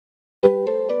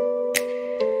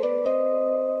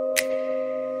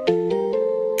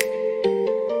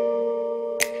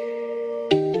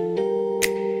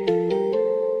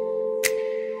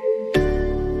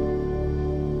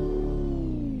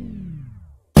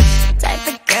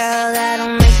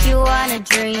kind of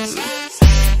dream.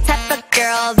 Type of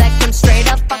girl that can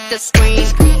straight up fuck the screen.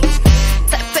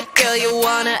 Type of girl you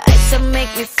wanna ice and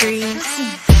make me freeze.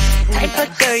 Type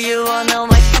of girl you wanna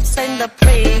wake up in the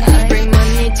plane. I bring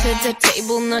money to the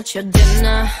table, not your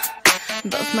dinner.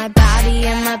 Both my body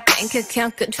and my bank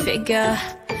account could figure.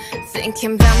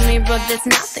 Thinking about me, but there's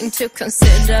nothing to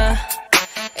consider.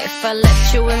 If I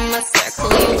let you in my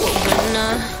circle, you a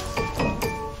winner.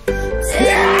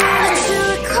 Tell me to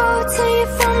a cold till you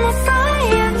from the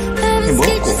fire. Let us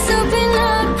get you soaking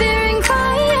up here in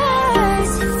quiet.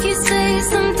 If you say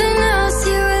something else,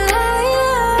 you're a liar.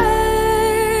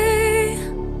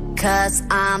 Cause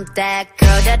I'm that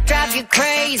girl that drives you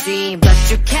crazy, but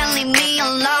you can't leave me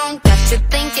alone. Got you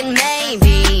thinking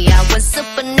maybe I was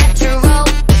supernatural.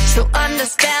 To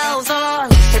understand or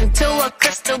look into a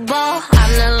crystal ball.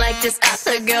 I'm not like these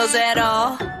other girls at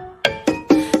all.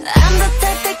 I'm the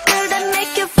type of girl that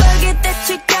make you forget that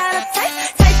you got a type.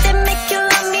 Type that make you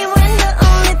love me when the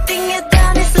only thing you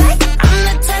done is like. I'm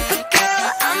the type of girl,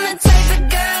 I'm the type of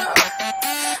girl.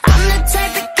 I'm the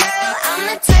type of girl, I'm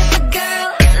the type of girl.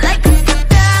 Like a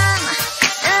da-da,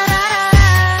 da-da-da-da.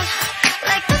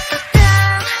 Like a da-da,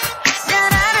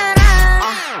 da-da-da-da.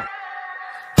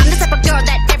 I'm the type of girl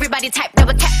that everybody type,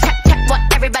 double tap, tap, tap, what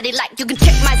everybody like. You can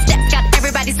check my steps, got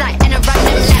everybody's light, and I run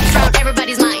the laps round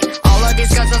everybody's mind. All of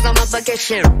these girls was on my bucket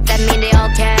shit, that mean they all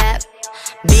cap.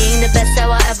 Being the best at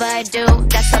whatever I do,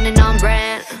 that's something on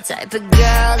brand. Type of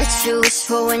girl that you wish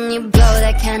for when you blow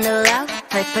that candle out.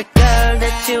 Type of girl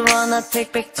that you wanna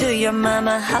take back to your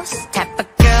mama house. Type of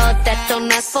girl that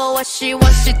don't ask for what she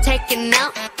wants, she taking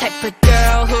out. Type of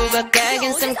girl who got bag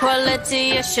and some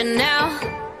quality of Chanel.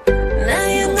 Now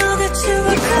you know that you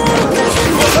are cold, cause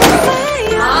you make me fire.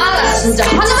 아, 나 진짜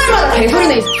하는 말마다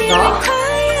개소리네, 이 새끼가.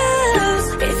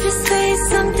 If you say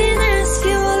something else,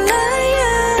 you a liar.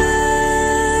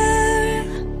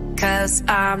 Cause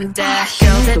I'm that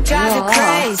girl that drives you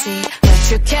crazy, but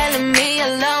you're killing me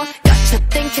alone. Got you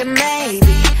thinking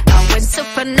maybe I went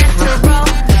supernatural.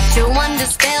 But you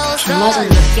understand, so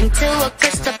look into a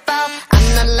crystal ball.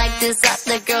 I'm not like these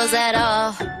other girls at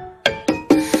all.